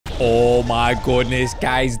Oh my goodness,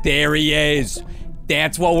 guys, there he is.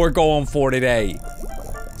 That's what we're going for today.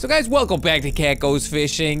 So guys, welcome back to Cat Goes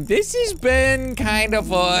Fishing. This has been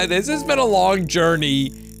a long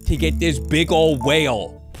journey to get this big old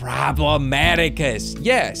whale, Problematicus.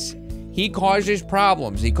 Yes, he causes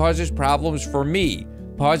problems. He causes problems for me,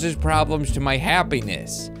 causes problems to my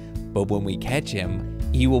happiness. But when we catch him,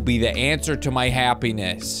 he will be the answer to my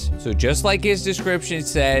happiness. So just like his description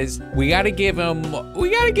says, we gotta give him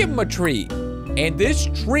a treat. And this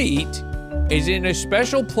treat is in a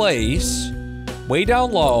special place, way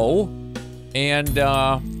down low. And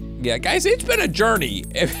yeah, guys, it's been a journey.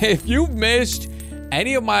 If you've missed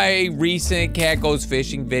any of my recent Cat Goes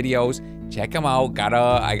Fishing videos, check them out.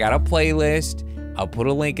 I got a playlist. I'll put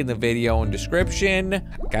a link in the video and description.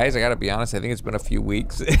 Guys, I gotta be honest, I think it's been a few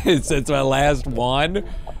weeks since my last one.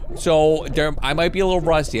 So I might be a little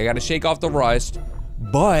rusty. I gotta shake off the rust,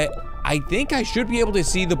 but I think I should be able to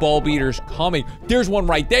see the ball beaters coming. There's one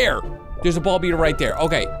right there. There's a ball beater right there.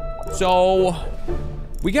 Okay, so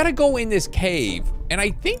we gotta go in this cave, and I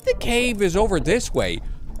think the cave is over this way.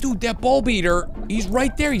 Dude, that ball beater, he's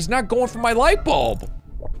right there. He's not going for my light bulb.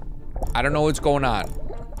 I don't know what's going on.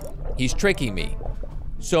 He's tricking me.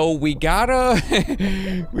 So we gotta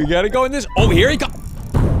go in this. Oh, here he comes.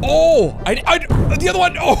 Oh, the other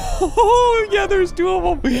one. Oh, yeah, there's two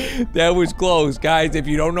of them. That was close. Guys, if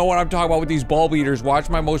you don't know what I'm talking about with these ball beaters, watch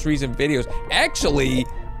my most recent videos. Actually,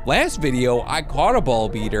 last video, I caught a ball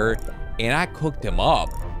beater and I cooked him up.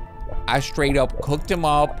 I straight up cooked him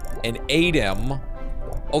up and ate him.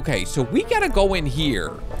 Okay, so we gotta go in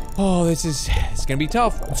here. Oh, it's gonna be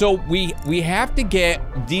tough. So we have to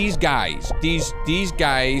get these guys, these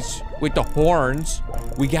guys with the horns.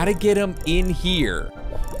 We gotta get them in here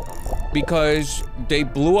because they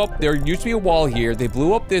blew up. There used to be a wall here. They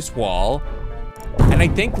blew up this wall, and I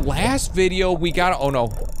think last video we got. Oh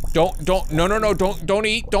no! Don't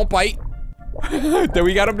eat! Don't bite! Then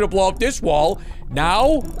we got them to blow up this wall.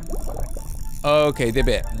 Now. Okay, they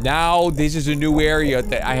bit. Now, this is a new area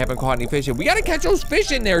that I haven't caught any fish in. We gotta catch those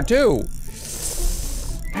fish in there, too.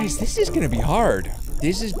 Guys, this is gonna be hard.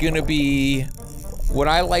 This is gonna be what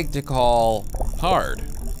I like to call hard.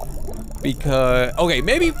 Because, okay,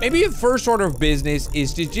 maybe the first order of business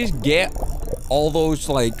is to just get all those,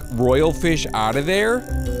 like, royal fish out of there.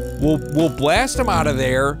 We'll blast them out of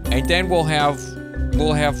there, and then we'll have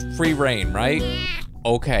free reign, right?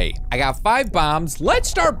 Okay, I got 5 bombs. Let's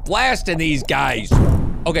start blasting these guys.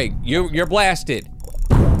 Okay, you're blasted.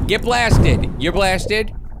 Get blasted. You're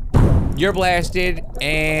blasted. You're blasted,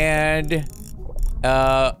 and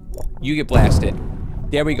you get blasted.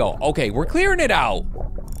 There we go. Okay, we're clearing it out.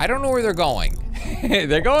 I don't know where they're going.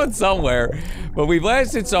 They're going somewhere, but we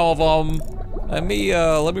blasted some of them. Let me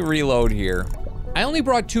reload here. I only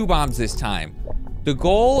brought 2 bombs this time. The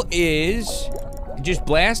goal is just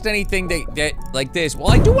blast anything that like this.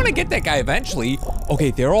 Well, I do want to get that guy eventually.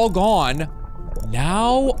 Okay, they're all gone.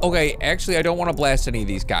 Now, okay, actually, I don't want to blast any of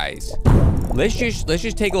these guys. Let's just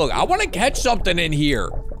take a look. I want to catch something in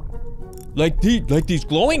here. Like these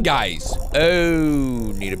glowing guys.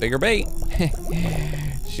 Oh, need a bigger bait.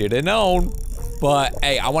 Should have known. But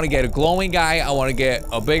hey, I want to get a glowing guy. I want to get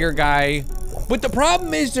a bigger guy. But the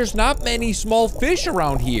problem is there's not many small fish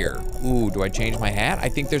around here. Ooh, do I change my hat? I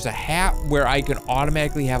think there's a hat where I can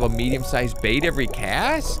automatically have a medium-sized bait every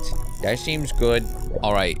cast. That seems good.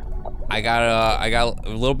 All right, I got a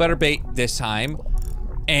little better bait this time.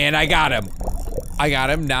 And I got him. I got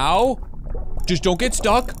him now. Just don't get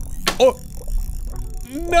stuck. Oh,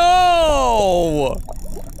 no.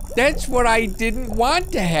 That's what I didn't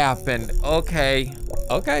want to happen. Okay,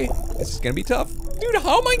 this is gonna be tough. Dude,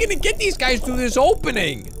 how am I gonna get these guys through this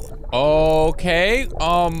opening? Okay,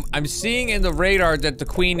 I'm seeing in the radar that the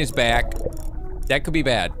queen is back. That could be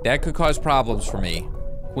bad. That could cause problems for me.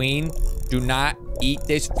 Queen, do not eat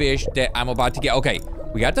this fish that I'm about to get. Okay,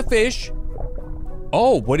 we got the fish.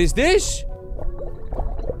 Oh, what is this?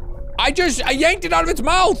 I yanked it out of its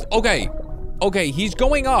mouth. Okay, he's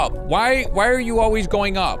going up. Why are you always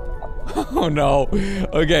going up? Oh no.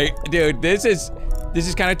 Okay, dude, this is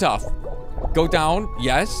kind of tough. Go down,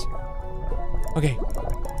 yes. Okay.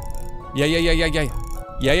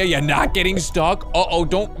 Yeah, not getting stuck. Uh-oh,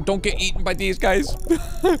 don't get eaten by these guys.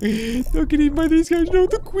 Don't get eaten by these guys. No,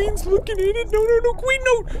 the queen's looking at it. No, queen,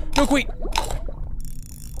 no. No, queen.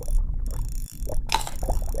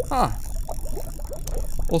 Huh.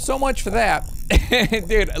 Well, so much for that.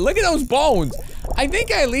 Dude, look at those bones. I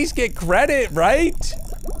think I at least get credit, right?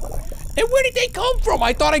 And where did they come from?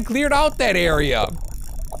 I thought I cleared out that area.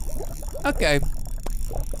 Okay.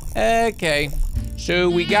 So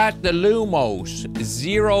we got the Lumos,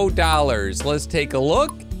 $0. Let's take a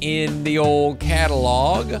look. in the old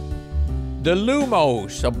catalog. The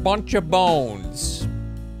Lumos, a bunch of bones.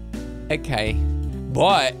 Okay,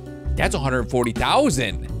 but that's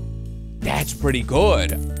 140,000. That's pretty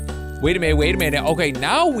good. Wait a minute. Okay,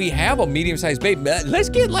 now we have a medium-sized bait. Let's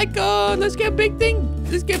get like, let's get a big thing.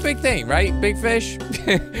 Let's get a big thing, right? Big fish.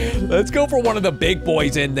 Let's go for one of the big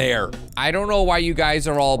boys in there. I don't know why you guys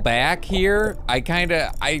are all back here. I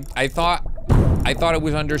thought it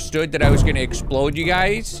was understood that I was gonna explode you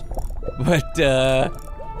guys, but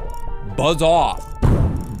buzz off.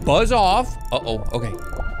 Buzz off. Uh-oh, okay.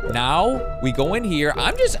 Now we go in here.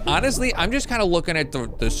 Honestly, I'm just kind of looking at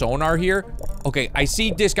the sonar here. Okay, I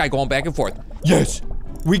see this guy going back and forth. Yes,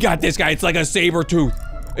 we got this guy. It's like a saber tooth.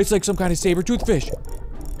 It's like some kind of saber tooth fish.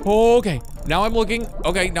 Okay, now I'm looking.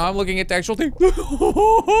 Okay, now I'm looking at the actual thing.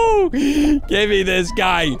 Give me this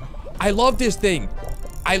guy. I love this thing.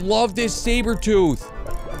 I love this saber tooth.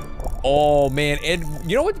 Oh man, and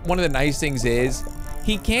you know what? One of the nice things is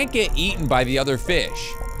he can't get eaten by the other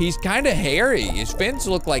fish. He's kind of hairy. His fins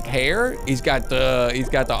look like hair. He's got the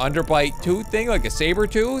underbite tooth thing, like a saber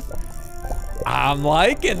tooth. I'm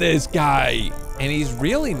liking this guy. And he's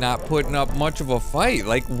really not putting up much of a fight.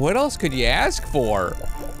 Like, what else could you ask for?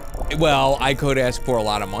 Well, I could ask for a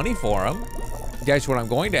lot of money for him. Guess what I'm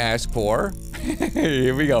going to ask for?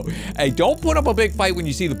 Here we go. Hey, don't put up a big fight when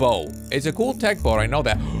you see the bow. It's a cool tech boat, I know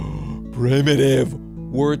that. Primitive.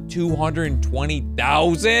 Worth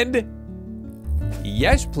 220,000?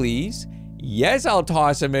 Yes, please. Yes, I'll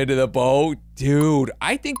toss him into the boat. Dude,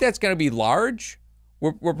 I think that's gonna be large.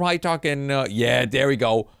 We're probably talking, yeah, there we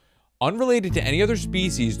go. Unrelated to any other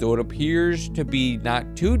species, though it appears to be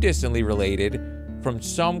not too distantly related from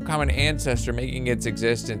some common ancestor, making its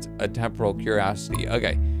existence a temporal curiosity.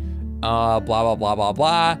 Okay. Blah, blah, blah, blah,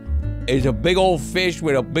 blah. It's a big old fish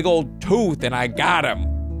with a big old tooth, and I got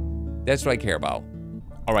him. That's what I care about.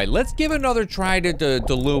 All right, let's give another try to the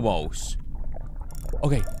Lumos.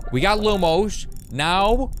 Okay, we got Lumos.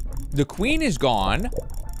 Now, the queen is gone.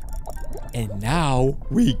 And now,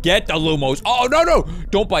 we get the Lumos. Oh, no, no,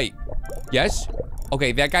 don't bite. Yes?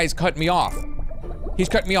 Okay, that guy's cutting me off. He's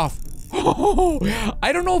cutting me off.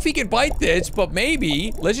 I don't know if he can bite this, but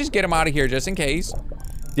maybe. Let's just get him out of here just in case.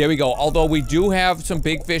 There we go. Although we do have some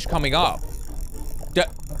big fish coming up.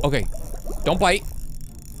 Okay, don't bite.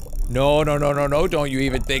 No, no, no, no, no. Don't you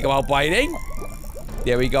even think about biting.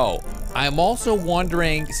 There we go. I'm also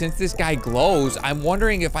wondering, since this guy glows, I'm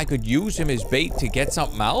wondering if I could use him as bait to get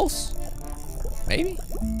something else. Maybe.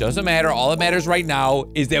 Doesn't matter. All that matters right now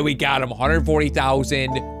is that we got him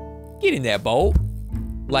 140,000. Get in that boat.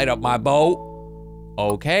 Light up my boat.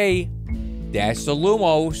 Okay. That's the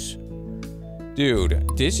Lumos.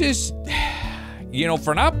 Dude, this is, you know,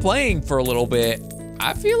 for not playing for a little bit,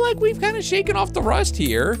 I feel like we've kind of shaken off the rust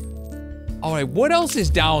here. All right, what else is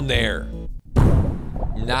down there?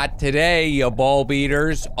 Not today, you ball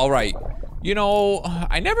beaters. All right, you know,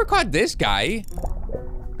 I never caught this guy,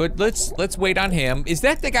 but let's wait on him. Is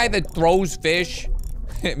that the guy that throws fish?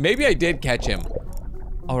 Maybe I did catch him.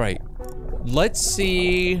 All right, let's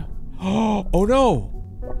see. Oh no.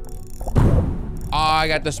 Oh, I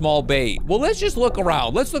got the small bait. Well, let's just look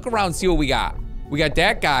around. Let's look around and see what we got. We got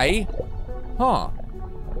that guy. Huh.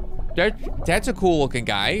 That's a cool looking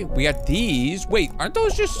guy. We got these. Wait, aren't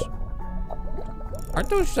those like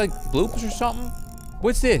bloops or something?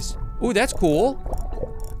 What's this? Ooh, that's cool.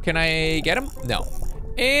 Can I get him? No.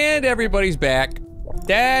 And everybody's back.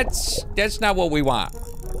 That's not what we want.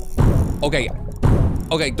 Okay.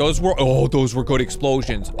 Okay, those were good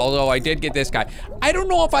explosions. Although I did get this guy. I don't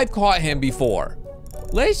know if I've caught him before.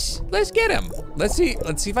 Let's get him. Let's see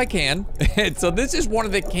if I can. So this is one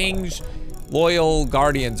of the king's loyal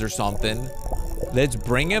guardians or something. Let's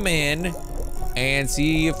bring him in and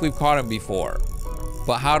see if we've caught him before.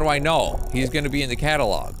 But how do I know? He's gonna be in the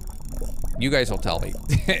catalog. You guys will tell me.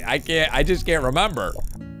 I just can't remember.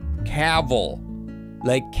 Caval.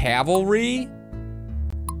 Like cavalry?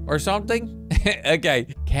 Or something? Okay,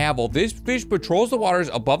 Caval. This fish patrols the waters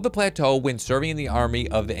above the plateau when serving in the army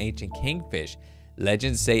of the ancient kingfish.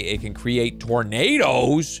 Legends say it can create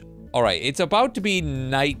tornadoes. All right, it's about to be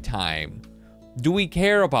nighttime. Do we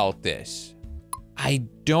care about this? I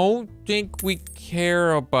don't think we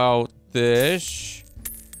care about this.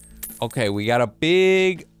 Okay, we got a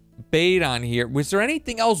big bait on here. Was there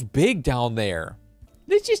anything else big down there?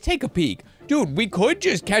 Let's just take a peek. Dude, we could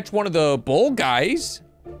just catch one of the bull guys.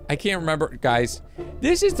 I can't remember, guys.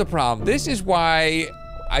 This is the problem. This is why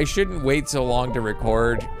I shouldn't wait so long to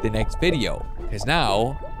record the next video. Because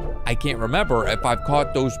now, I can't remember if I've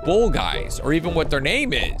caught those bull guys or even what their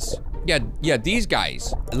name is. Yeah, these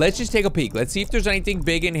guys. Let's just take a peek. Let's see if there's anything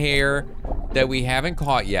big in here. that we haven't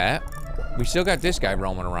caught yet. We still got this guy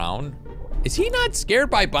roaming around. Is he not scared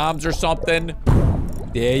by bombs or something?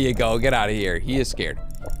 There you go. Get out of here. He is scared.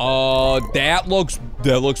 That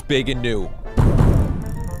looks big and new.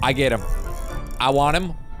 I get him. I want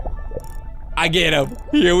him. I get him.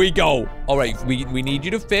 Here we go. All right, we need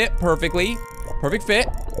you to fit perfectly. Perfect fit.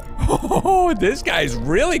 Oh, this guy's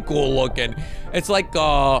really cool looking. It's like,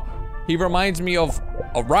 he reminds me of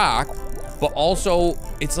a rock, but also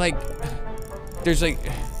it's like, there's like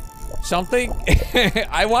something.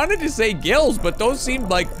 I wanted to say gills, but those seemed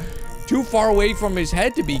like too far away from his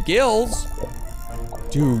head to be gills.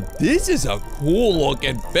 Dude, this is a cool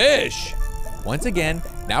looking fish. Once again,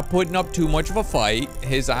 not putting up too much of a fight.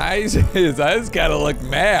 His eyes gotta look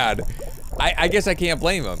mad. I guess I can't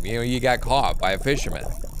blame him. You know, you got caught by a fisherman.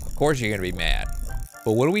 Of course you're gonna be mad.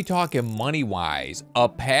 But what are we talking money-wise? A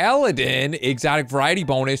paladin exotic variety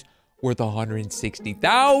bonus worth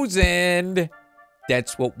 160,000.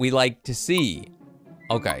 That's what we like to see.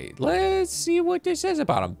 Okay, let's see what this says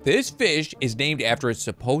about him. This fish is named after its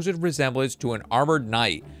supposed resemblance to an armored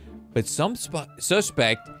knight, but some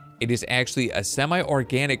suspect it is actually a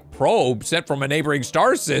semi-organic probe sent from a neighboring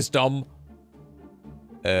star system.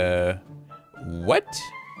 What?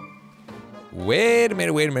 Wait a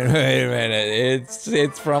minute.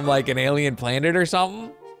 It's from like an alien planet or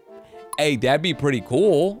something? Hey, that'd be pretty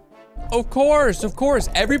cool. Of course.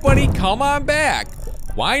 Everybody come on back.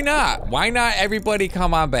 Why not? Why not everybody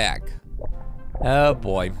come on back? Oh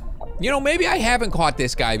boy. You know, maybe I haven't caught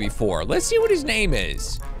this guy before. Let's see what his name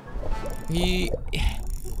is.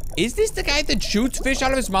 Is this the guy that shoots fish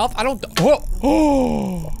out of his mouth? I don't,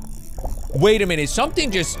 oh. Wait a minute,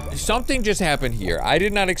 something just happened here. I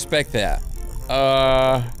did not expect that.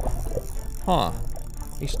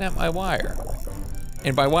 He snapped my wire.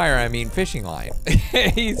 And by wire, I mean fishing line.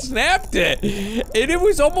 He snapped it. And it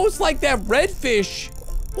was almost like that redfish.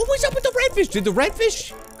 What was up with the redfish? Did the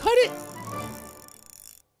redfish cut it?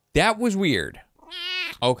 That was weird.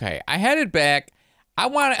 Okay, I headed back. I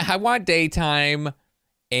want daytime.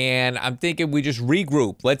 And I'm thinking we just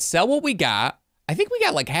regroup. Let's sell what we got. I think we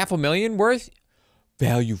got like $500,000 worth.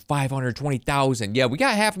 Value 520,000. Yeah, we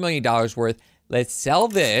got $500,000 worth. Let's sell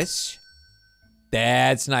this.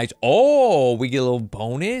 That's nice. Oh, we get a little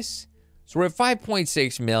bonus. So we're at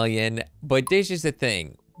 5.6 million. But this is the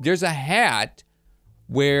thing. There's a hat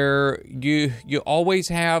where you always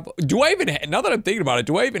have. Do I even? Now that I'm thinking about it,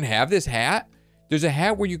 do I even have this hat? There's a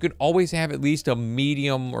hat where you could always have at least a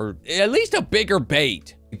medium or at least a bigger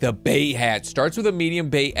bait. The bait hat starts with a medium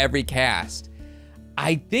bait every cast.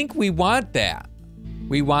 I think we want that.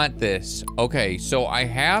 We want this. Okay, so I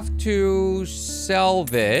have to sell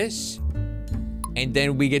this and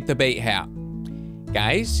then we get the bait hat.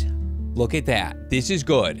 Guys, look at that. This is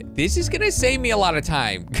good. This is gonna save me a lot of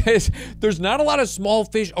time because there's not a lot of small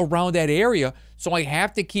fish around that area. So I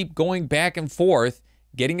have to keep going back and forth,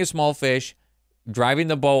 getting a small fish, driving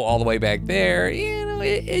the boat all the way back there. You know,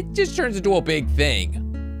 it just turns into a big thing.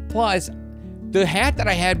 Plus, the hat that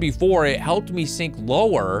I had before, it helped me sink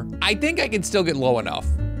lower. I think I can still get low enough.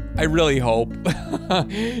 I really hope.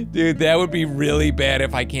 Dude, that would be really bad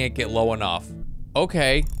if I can't get low enough.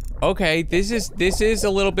 Okay, this is a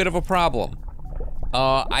little bit of a problem.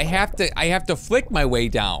 I have to flick my way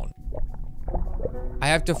down. I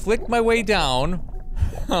have to flick my way down.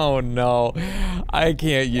 Oh no, I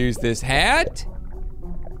can't use this hat.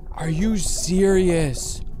 Are you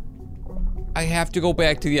serious? I have to go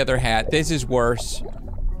back to the other hat. This is worse.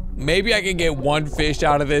 Maybe I can get one fish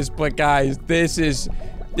out of this, but guys, this is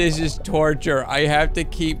torture. I have to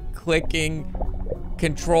keep clicking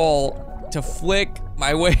control to flick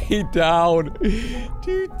my way down.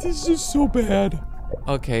 Dude, this is so bad.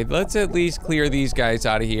 Okay, let's at least clear these guys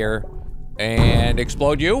out of here. And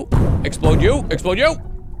explode you. Explode you. Explode you.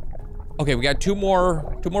 Okay, we got two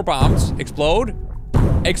more bombs. Explode.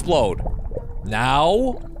 Explode.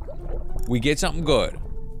 Now we get something good.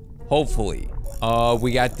 Hopefully.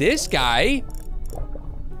 We got this guy.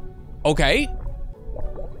 Okay.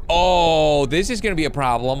 Oh, this is gonna be a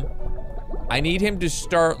problem. I need him to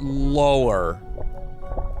start lower.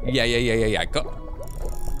 Yeah. Go.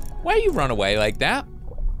 Why you run away like that?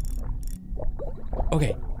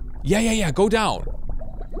 Okay. Yeah. Go down.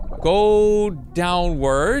 Go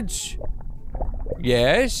downwards.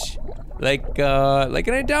 Yes. Like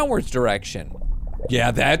in a downwards direction.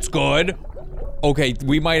 Yeah, that's good. Okay,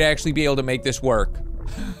 we might actually be able to make this work.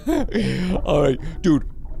 All right, dude,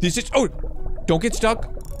 this is, oh, don't get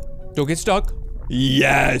stuck. Don't get stuck.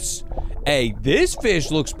 Yes. Hey, this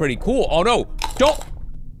fish looks pretty cool. Oh no, don't.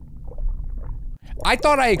 I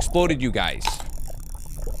thought I exploded you guys.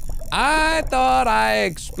 I thought I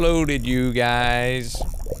exploded you guys.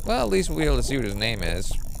 Well, at least we'll be able to see what his name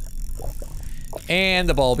is. And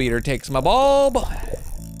the bulb eater takes my bulb.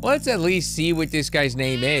 Let's at least see what this guy's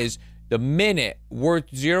name is. The minute, worth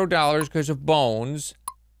 $0 because of bones.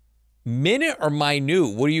 Minute or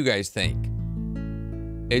minute? What do you guys think?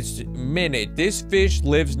 It's minute. This fish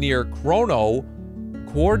lives near Chrono,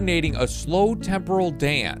 coordinating a slow temporal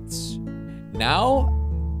dance. Now,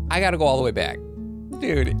 I gotta go all the way back.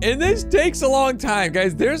 Dude, and this takes a long time,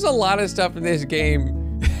 guys. There's a lot of stuff in this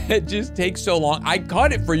game that just takes so long. I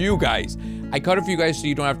cut it for you guys. I cut it for you guys so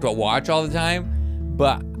you don't have to watch all the time,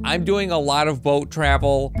 but I'm doing a lot of boat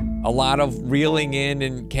travel, a lot of reeling in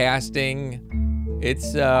and casting.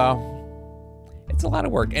 It's a lot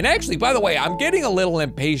of work. And actually, by the way, I'm getting a little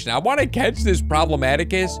impatient. I want to catch this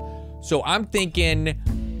Problematicus, so I'm thinking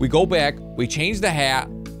we go back, we change the hat.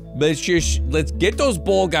 Let's get those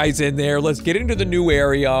bull guys in there. Let's get into the new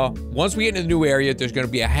area. Once we get into the new area, there's gonna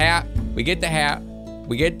be a hat. We get the hat,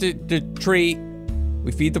 we get the treat,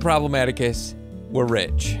 we feed the Problematicus, we're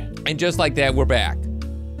rich. And just like that, we're back.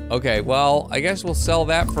 Okay, well, I guess we'll sell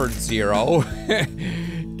that for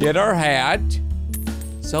 $0. Get our hat,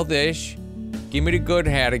 sell this, give me the good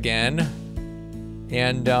hat again,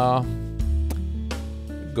 and go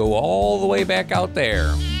all the way back out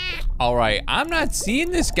there. All right, I'm not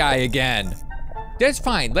seeing this guy again. That's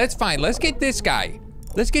fine, that's fine. Let's get this guy.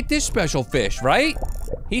 Let's get this special fish, right?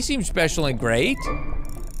 He seems special and great.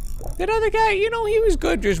 That other guy, you know, he was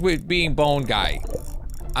good just with being Bone Guy.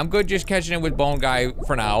 I'm good just catching him with Bone Guy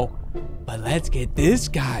for now. But let's get this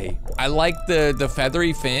guy. I like the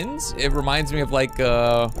feathery fins. It reminds me of like,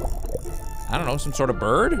 I don't know, some sort of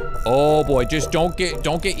bird. Oh boy, just don't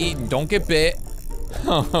get eaten, don't get bit.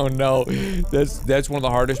 Oh no, that's one of the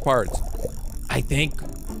hardest parts. I think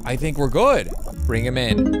we're good. Bring him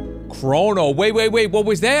in. Chrono, wait, what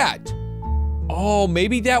was that? Oh,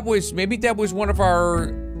 maybe that was one of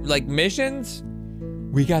our, like, missions?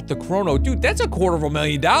 We got the Chrono. Dude, that's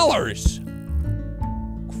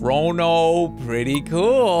 $250,000. Chrono, pretty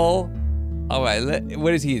cool. All right,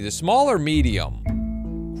 what is he, the small or medium?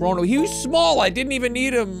 Chrono, he was small. I didn't even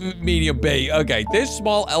need a medium bait. Okay, this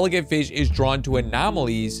small, elegant fish is drawn to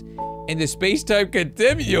anomalies in the space-time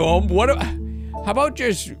continuum. How about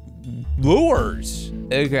just lures?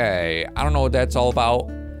 Okay, I don't know what that's all about,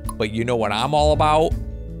 but you know what I'm all about?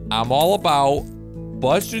 I'm all about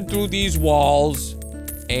busting through these walls,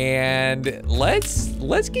 and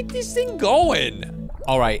let's get this thing going.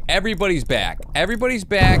 All right, everybody's back. Everybody's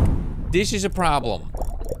back. This is a problem.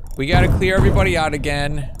 We gotta clear everybody out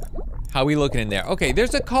again. How we looking in there? Okay,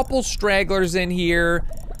 there's a couple stragglers in here.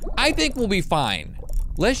 I think we'll be fine.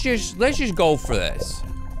 Let's just go for this.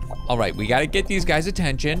 All right, we gotta get these guys'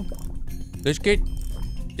 attention. Let's get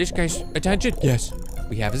this guy's attention. Yes,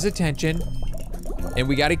 we have his attention. And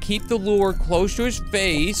we gotta keep the lure close to his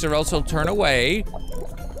face or else he'll turn away.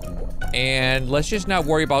 And let's just not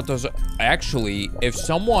worry about those. Actually, if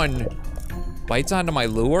someone bites onto my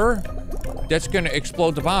lure, that's gonna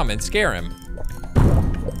explode the bomb and scare him.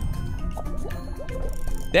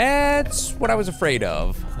 That's what I was afraid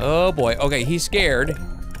of. Oh boy, okay, he's scared.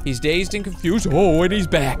 He's dazed and confused. Oh, and he's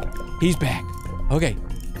back. He's back. Okay,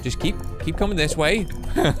 just keep coming this way.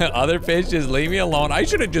 Other fish, just leave me alone. I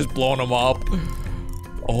should have just blown him up.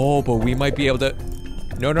 Oh, but we might be able to.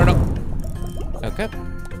 No. Okay,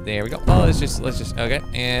 there we go. Oh, let's just, okay,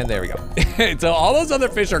 and there we go. So all those other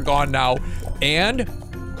fish are gone now. And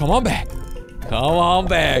come on back. Come on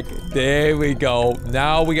back. There we go.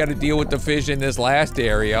 Now we got to deal with the fish in this last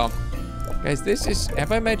area. Guys, this is,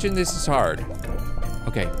 have I mentioned this is hard?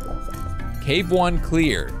 Okay. Cave 1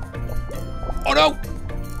 cleared. Oh no!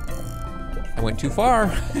 I went too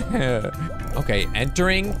far. Okay,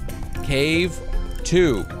 entering Cave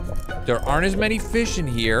 2. There aren't as many fish in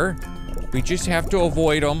here. We just have to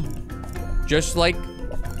avoid them. Just like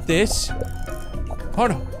this. Oh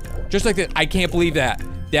no. Just like that. I can't believe that.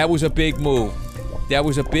 That was a big move. That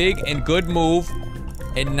was a big and good move.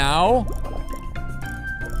 And now,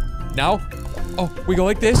 oh, we go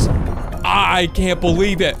like this. I can't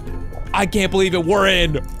believe it. I can't believe it. We're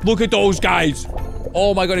in. Look at those guys.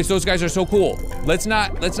 Oh my goodness, those guys are so cool. Let's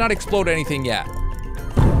not explode anything yet.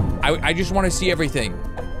 I just want to see everything.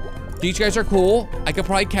 These guys are cool. I could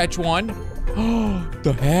probably catch one. Oh,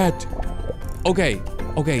 the hat. Okay,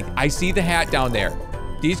 I see the hat down there.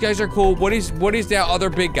 These guys are cool. What is that other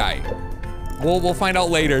big guy? We'll find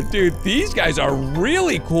out later. Dude, these guys are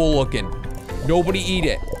really cool looking. Nobody eat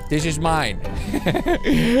it. This is mine.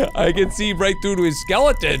 I can see right through to his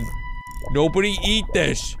skeleton. Nobody eat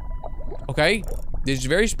this. Okay, this is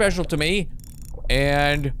very special to me.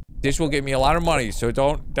 And This will get me a lot of money, so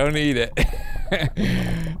don't eat it.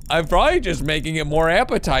 I'm probably just making it more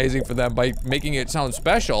appetizing for them by making it sound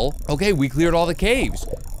special. Okay, we cleared all the caves.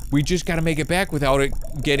 We just gotta make it back without it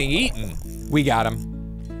getting eaten. We got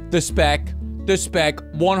him. The speck,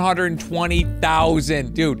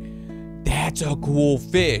 120,000. Dude, that's a cool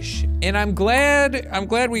fish. And I'm glad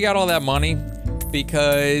we got all that money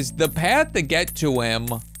because the path to get to him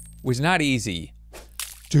was not easy.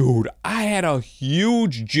 Dude, I had a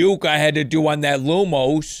huge juke I had to do on that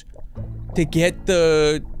Lumos to get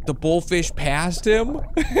the bullfish past him.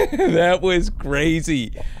 That was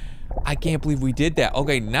crazy. I can't believe we did that.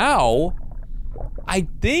 Okay, now I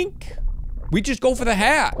think we just go for the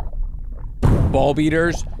hat. Ball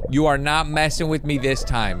beaters, you are not messing with me this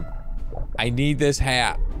time. I need this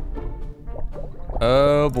hat.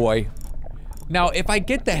 Oh boy. Now, if I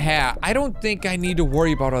get the hat, I don't think I need to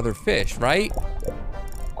worry about other fish, right?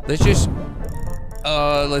 Let's just,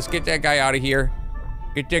 let's get that guy out of here.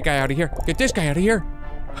 Get that guy out of here. Get this guy out of here.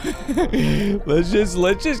 let's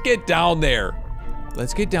just get down there.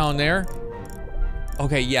 Let's get down there.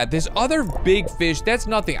 Okay, yeah, this other big fish, that's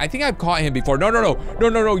nothing. I think I've caught him before. No.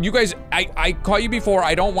 You guys, I caught you before.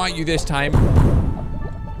 I don't want you this time.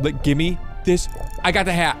 Give me this. I got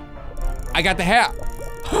the hat. I got the hat.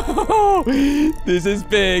 This is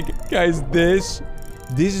big. Guys, this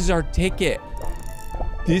is our ticket.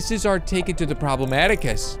 This is our ticket to the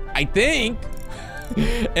Problematicus, I think.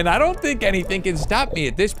 And I don't think anything can stop me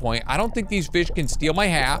at this point. I don't think these fish can steal my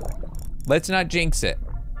hat. Let's not jinx it.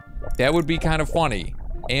 That would be kind of funny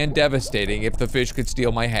and devastating if the fish could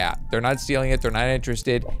steal my hat. They're not stealing it. They're not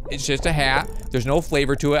interested. It's just a hat. There's no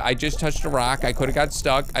flavor to it. I just touched a rock. I could have got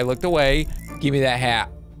stuck. I looked away. Give me that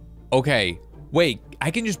hat. Okay. Wait,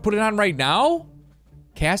 I can just put it on right now?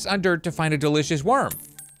 Cast on dirt to find a delicious worm.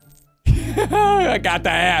 I got the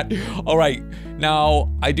hat. All right.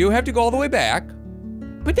 Now, I do have to go all the way back,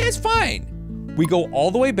 but that's fine. We go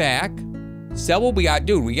all the way back. Sell what we got.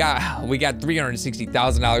 Dude, we got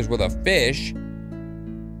 $360,000 worth of fish.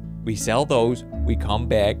 We sell those. We come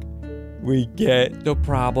back. We get the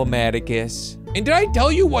Problematicus. And did I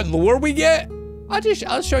tell you what lure we get?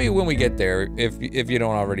 I'll show you when we get there if you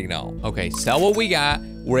don't already know. Okay, sell what we got.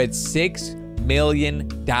 We're at $6 million.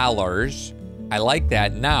 I like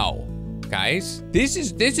that. Now, guys, this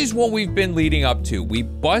is what we've been leading up to. We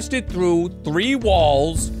busted through 3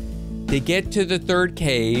 walls to get to the 3rd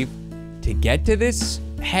cave, to get to this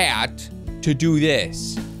hat, to do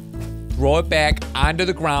this. Throw it back onto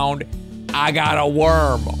the ground. I got a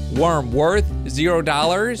worm. Worm worth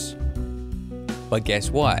 $0. But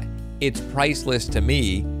guess what? It's priceless to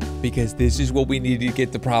me because this is what we need to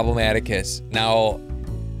get the Problematicus. Now,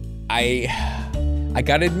 I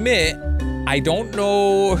gotta admit, I don't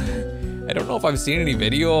know if I've seen any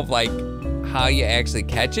video of like how you actually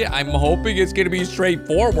catch it. I'm hoping it's gonna be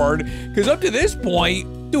straightforward because up to this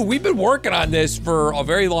point, dude, we've been working on this for a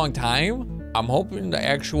very long time. I'm hoping the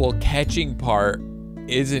actual catching part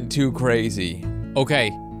isn't too crazy. Okay,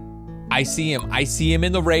 I see him. I see him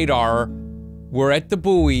in the radar. We're at the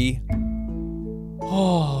buoy.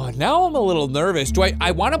 Oh, now I'm a little nervous.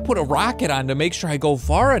 I want to put a rocket on to make sure I go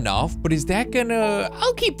far enough, but is that gonna,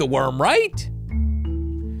 I'll keep the worm, right?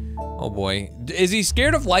 Oh boy, is he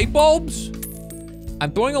scared of light bulbs?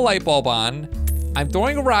 I'm throwing a light bulb on. I'm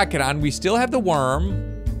throwing a rocket on. We still have the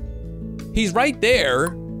worm. He's right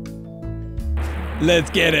there. Let's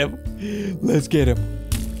get him. Let's get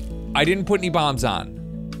him. I didn't put any bombs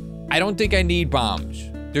on. I don't think I need bombs.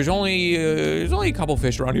 There's only a couple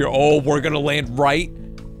fish around here. Oh, we're gonna land right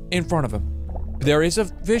in front of him. There is a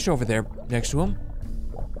fish over there next to him.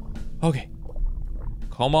 Okay.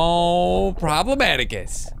 Come on,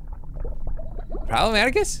 Problematicus.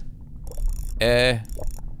 Problematicus?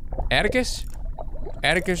 Atticus?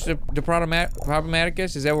 Atticus the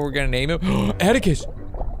Problematicus? Is that what we're gonna name him? Atticus!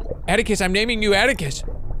 Atticus, I'm naming you Atticus.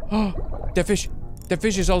 Oh, that fish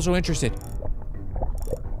is also interested.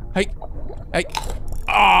 Hey.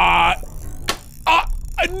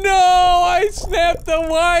 No, I snapped the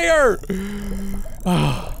wire.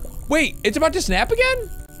 Wait, it's about to snap again?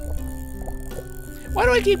 Why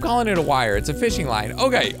do I keep calling it a wire? It's a fishing line.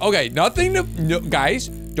 Okay, nothing to, no, guys,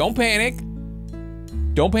 don't panic.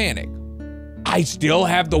 Don't panic. I still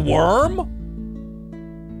have the worm?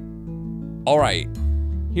 All right,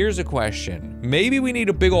 here's a question. Maybe we need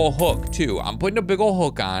a big old hook too. I'm putting a big old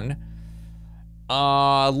hook on.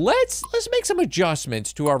 Let's make some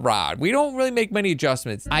adjustments to our rod. We don't really make many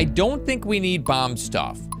adjustments. I don't think we need bomb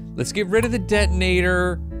stuff. Let's get rid of the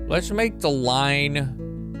detonator. Let's make the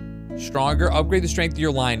line stronger. Upgrade the strength of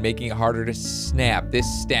your line, making it harder to snap. This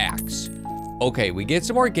stacks. Okay, we get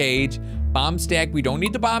some more gauge. Bomb stack, we don't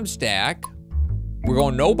need the bomb stack. We're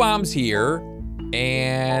going no bombs here.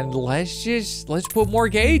 And let's put more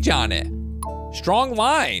gauge on it. Strong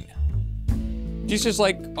line. This is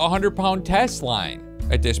like a 100-pound test line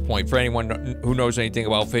at this point for anyone who knows anything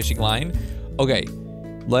about fishing line. Okay,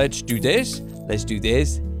 let's do this. Let's do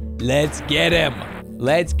this. Let's get him.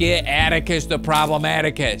 Let's get Atticus the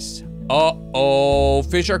Problematicus. Uh-oh,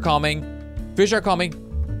 fish are coming. Fish are coming.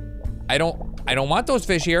 I don't want those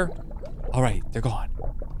fish here. All right, they're gone.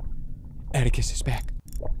 Atticus is back.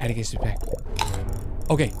 Atticus is back.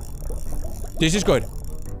 Okay, this is good.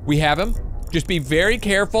 We have him. Just be very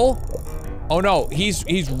careful. Oh no, he's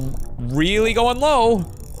really going low.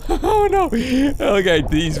 Oh no. Okay,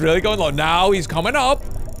 he's really going low. Now he's coming up.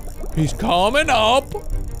 He's coming up.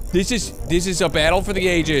 This is a battle for the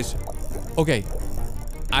ages. Okay,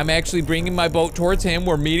 I'm actually bringing my boat towards him.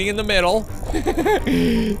 We're meeting in the middle.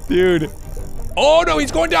 Dude. Oh no,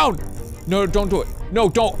 he's going down. No, don't do it. No,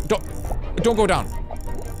 don't go down.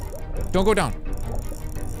 Don't go down.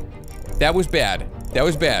 That was bad. That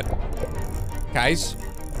was bad. Guys,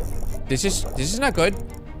 this is not good.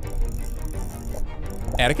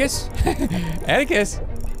 Atticus? Atticus?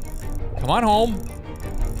 Come on home.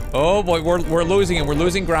 Oh boy, we're losing him. We're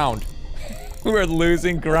losing ground. We're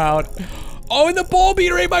losing ground. Oh, and the bulb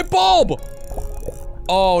eater ate my bulb!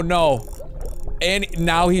 Oh no. And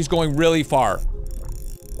now he's going really far.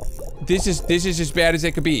 This is as bad as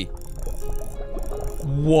it could be.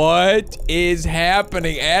 What is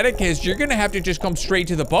happening? Atticus, you're gonna have to just come straight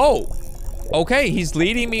to the boat. Okay, he's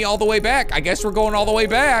leading me all the way back. I guess we're going all the way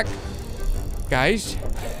back. Guys,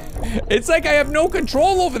 it's like I have no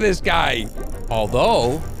control over this guy.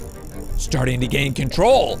 Although, starting to gain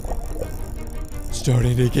control.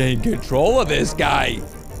 Starting to gain control of this guy.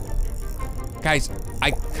 Guys,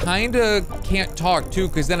 I kinda can't talk too,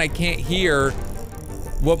 because then I can't hear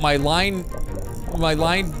what my line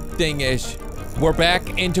thing is. We're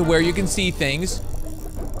back into where you can see things.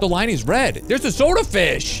 The line is red. There's a soda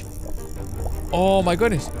fish. Oh my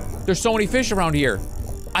goodness. There's so many fish around here.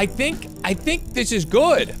 I think this is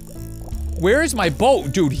good. Where is my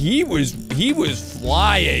boat? Dude, he was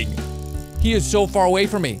flying. He is so far away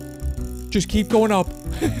from me. Just keep going up.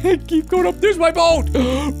 Keep going up. There's my boat.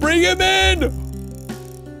 Bring him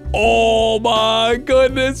in. Oh my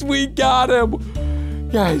goodness, we got him.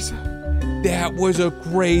 Guys, that was a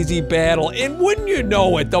crazy battle. And wouldn't you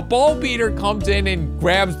know it, the bulb eater comes in and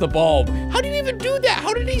grabs the bulb. How did he even do that?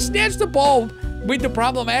 How did he snatch the bulb? With the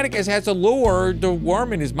Problematicus has to lure the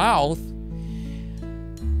worm in his mouth.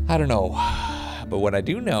 I don't know. But what I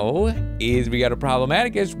do know is we got a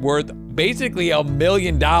Problematicus worth basically $1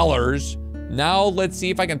 million. Now let's see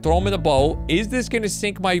if I can throw him in the boat. Is this gonna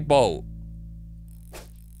sink my boat?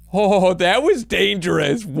 Oh, that was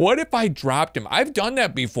dangerous. What if I dropped him? I've done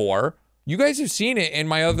that before. You guys have seen it in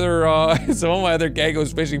my other, some of my other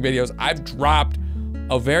Kagos fishing videos. I've dropped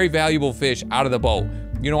a very valuable fish out of the boat.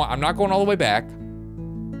 You know what? I'm not going all the way back.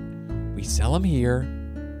 We sell him here.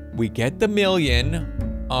 We get the $1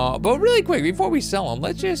 million. But really quick, before we sell him,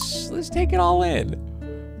 let's take it all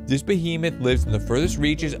in. This behemoth lives in the furthest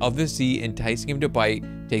reaches of the sea, enticing him to bite,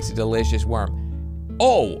 takes a delicious worm.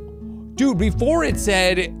 Oh, dude, before it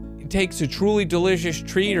said it takes a truly delicious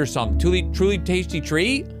treat or something, truly tasty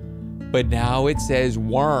treat, but now it says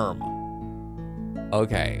worm.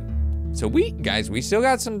 Okay, so we still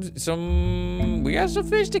got we got some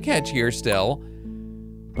fish to catch here still,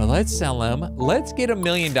 but let's sell him. Let's get $1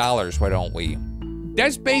 million, why don't we?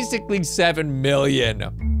 That's basically $7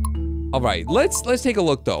 million. All right, let's take a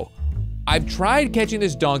look though. I've tried catching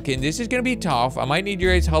this Duncan. This is gonna be tough. I might need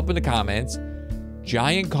your guys' help in the comments.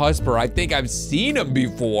 Giant Cusper, I think I've seen him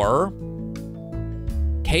before.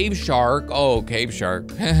 Cave Shark, oh, Cave Shark.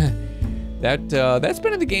 That's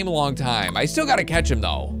been in the game a long time. I still gotta catch him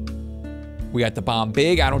though. We got the Bomb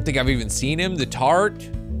Big, I don't think I've even seen him. The Tart,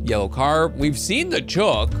 Yellow Carp, we've seen the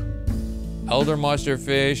Chook. Elder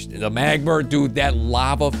Musterfish, the Magmar, dude, that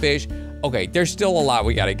lava fish. Okay, there's still a lot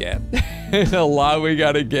we gotta get. A lot we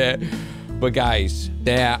gotta get. But guys,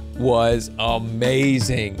 that was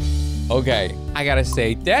amazing. Okay, I gotta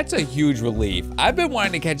say, that's a huge relief. I've been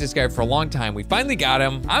wanting to catch this guy for a long time. We finally got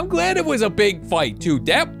him. I'm glad it was a big fight too.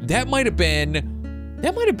 That might have been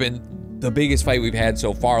the biggest fight we've had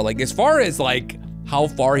so far. Like, as far as like how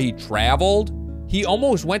far he traveled, he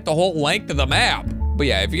almost went the whole length of the map. But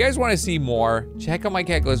yeah, if you guys want to see more, check out my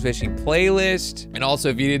Kagos Fishing playlist. And also,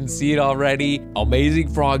 if you didn't see it already,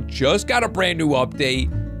 Amazing Frog just got a brand new update.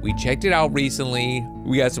 We checked it out recently.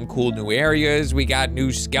 We got some cool new areas. We got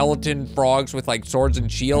new skeleton frogs with like swords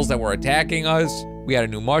and shields that were attacking us. We had a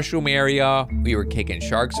new mushroom area. We were kicking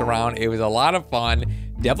sharks around. It was a lot of fun.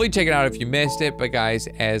 Definitely check it out if you missed it. But guys,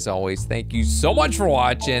 as always, thank you so much for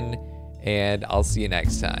watching, and I'll see you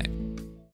next time.